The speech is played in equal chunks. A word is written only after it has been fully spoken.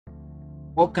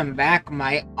Welcome back,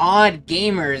 my odd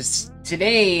gamers.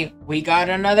 Today, we got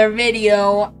another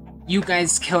video. You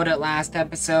guys killed it last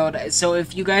episode, so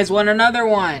if you guys want another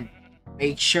one,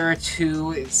 make sure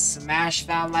to smash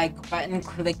that like button,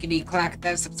 clickety-clack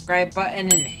that subscribe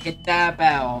button, and hit that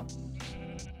bell.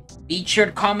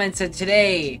 Featured comments of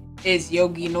today is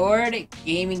Yogi Nord,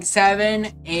 Gaming 7,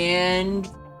 and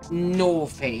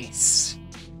Nullface.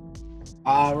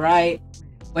 Alright.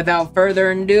 Without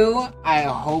further ado, I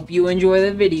hope you enjoy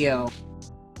the video.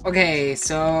 Okay,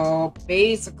 so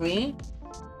basically,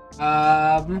 we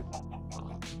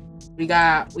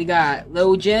got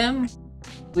Lil Jim,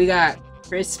 we got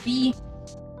Crispy,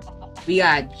 we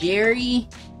got Jerry,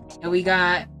 and we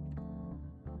got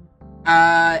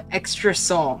Extra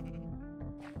Salt.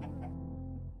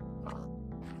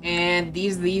 And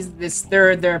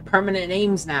they're permanent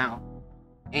names now.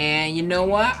 And you know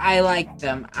what? I like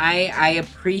them. I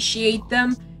appreciate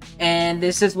them. And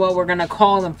this is what we're gonna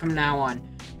call them from now on.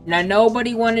 Now,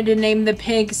 nobody wanted to name the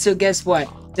pig, so guess what?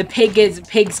 The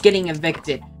pig's getting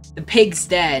evicted. The pig's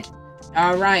dead.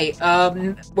 Alright,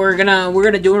 we're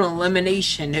gonna do an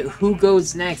elimination. Who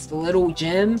goes next? Little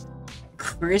Jim?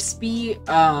 Crispy?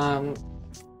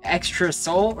 Extra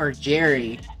Salt? Or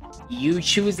Jerry? You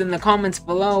choose in the comments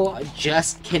below.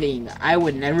 Just kidding. I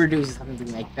would never do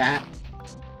something like that.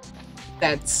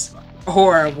 That's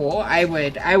horrible. I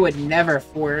would never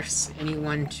force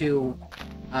anyone to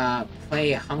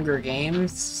play Hunger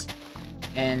Games.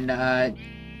 And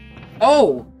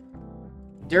oh,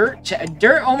 dirt.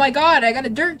 Oh my god, I got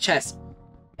a dirt chest.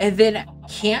 And then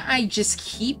can't I just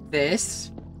keep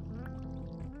this?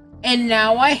 And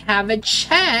now I have a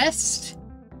chest.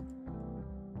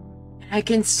 And I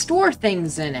can store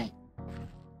things in it.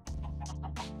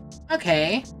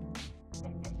 Okay.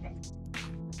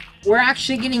 We're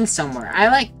actually getting somewhere. I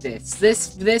like this.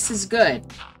 This is good.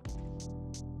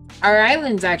 Our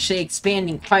island's actually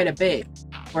expanding quite a bit.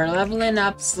 We're leveling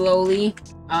up slowly.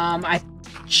 I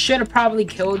should have probably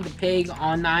killed the pig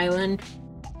on the island.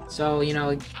 So, you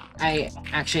know, I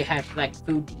actually had, like,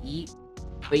 food to eat.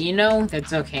 But, you know,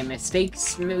 that's okay.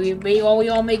 Mistakes, we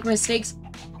all make mistakes.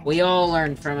 We all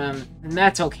learn from them. And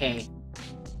that's okay.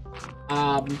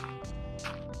 And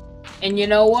you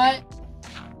know what?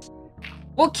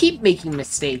 We'll keep making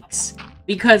mistakes,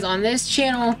 because on this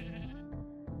channel,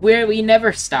 we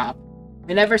never stop.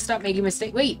 We never stop making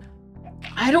mistakes. Wait,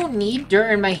 I don't need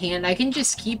dirt in my hand. I can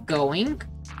just keep going.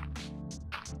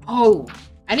 Oh,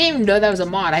 I didn't even know that was a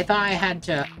mod. I thought I had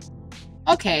to...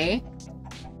 Okay.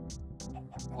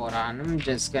 Hold on, I'm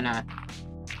just gonna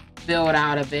build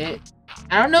out a bit.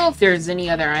 I don't know if there's any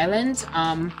other islands.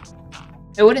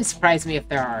 It wouldn't surprise me if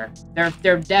there are.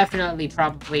 There definitely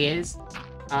probably is.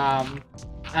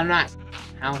 I'm not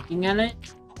counting on it,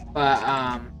 but,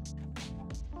 I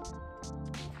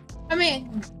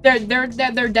mean, there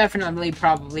definitely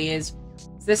probably is.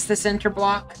 Is this the center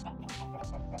block?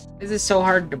 This is so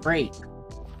hard to break.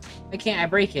 Why can't I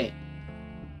break it?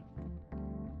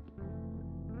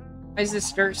 Why is this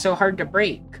dirt so hard to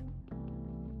break?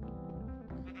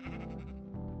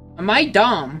 Am I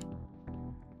dumb?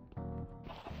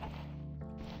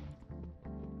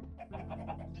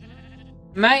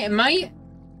 Am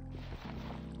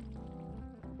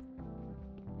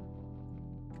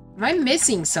I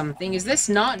missing something? Is this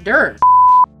not dirt?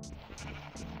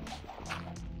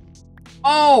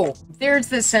 Oh, there's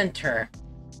the center.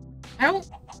 I'm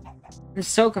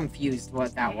so confused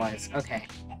what that was. Okay.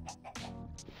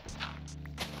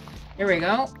 Here we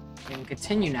go. We can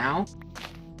continue now.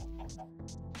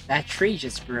 That tree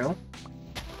just grew.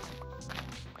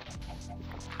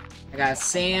 I got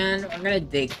sand. We're gonna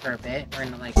dig for a bit. We're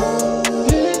gonna like...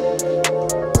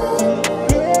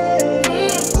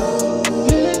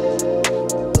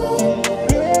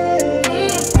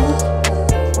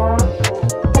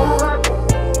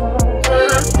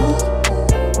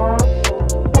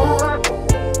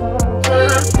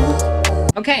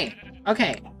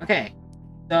 Okay.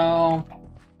 So,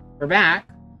 we're back.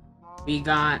 We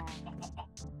got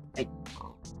a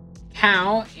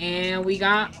cow, and we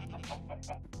got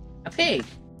a pig.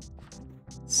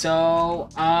 So,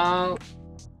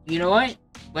 you know what?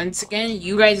 Once again,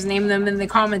 you guys name them in the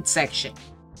comments section.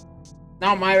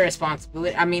 Not my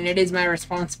responsibility. I mean, it is my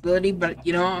responsibility, but,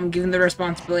 you know, I'm giving the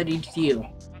responsibility to you.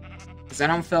 Because I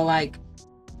don't feel like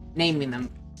naming them.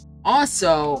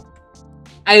 Also,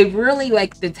 I really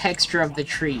like the texture of the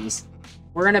trees.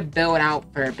 We're gonna build out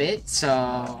for a bit,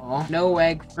 so... No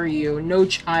egg for you. No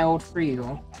child for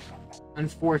you.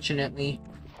 Unfortunately.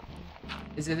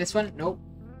 Is it this one? Nope.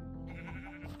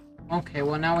 Okay,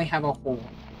 well now we have a hole.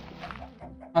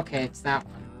 Okay, it's that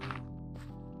one.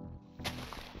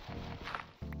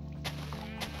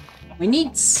 We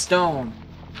need stone.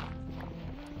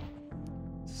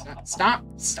 Stop.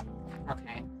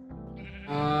 Okay.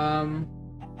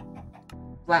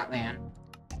 Flatland.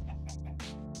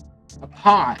 A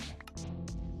pot.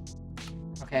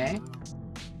 Okay.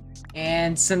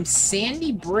 And some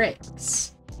sandy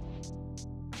bricks.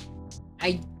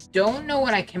 I don't know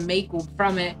what I can make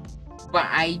from it, but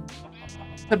I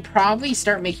could probably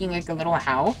start making like a little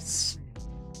house.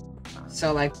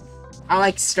 So like, I'll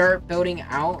like start building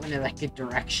out in like a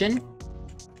direction.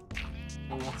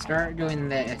 And we'll start doing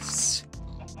this.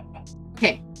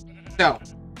 Okay, so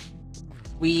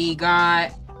we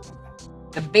got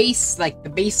the base, like the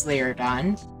base layer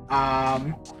done.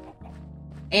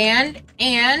 And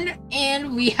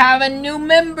we have a new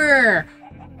member.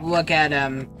 Look at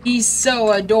him. He's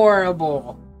so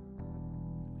adorable.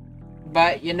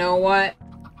 But you know what?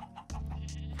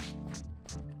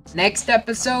 Next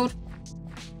episode,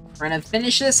 we're gonna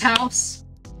finish this house.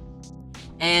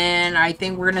 And I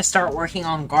think we're gonna start working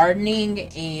on gardening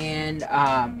and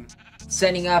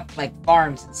setting up like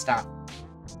farms and stuff.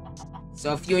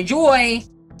 So if you enjoy,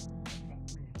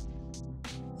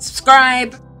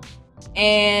 subscribe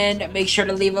and make sure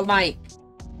to leave a like.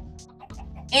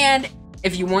 And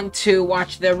if you want to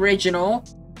watch the original,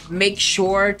 make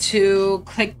sure to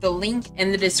click the link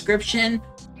in the description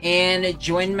and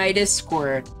join my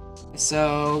Discord.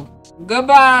 So,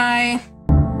 goodbye!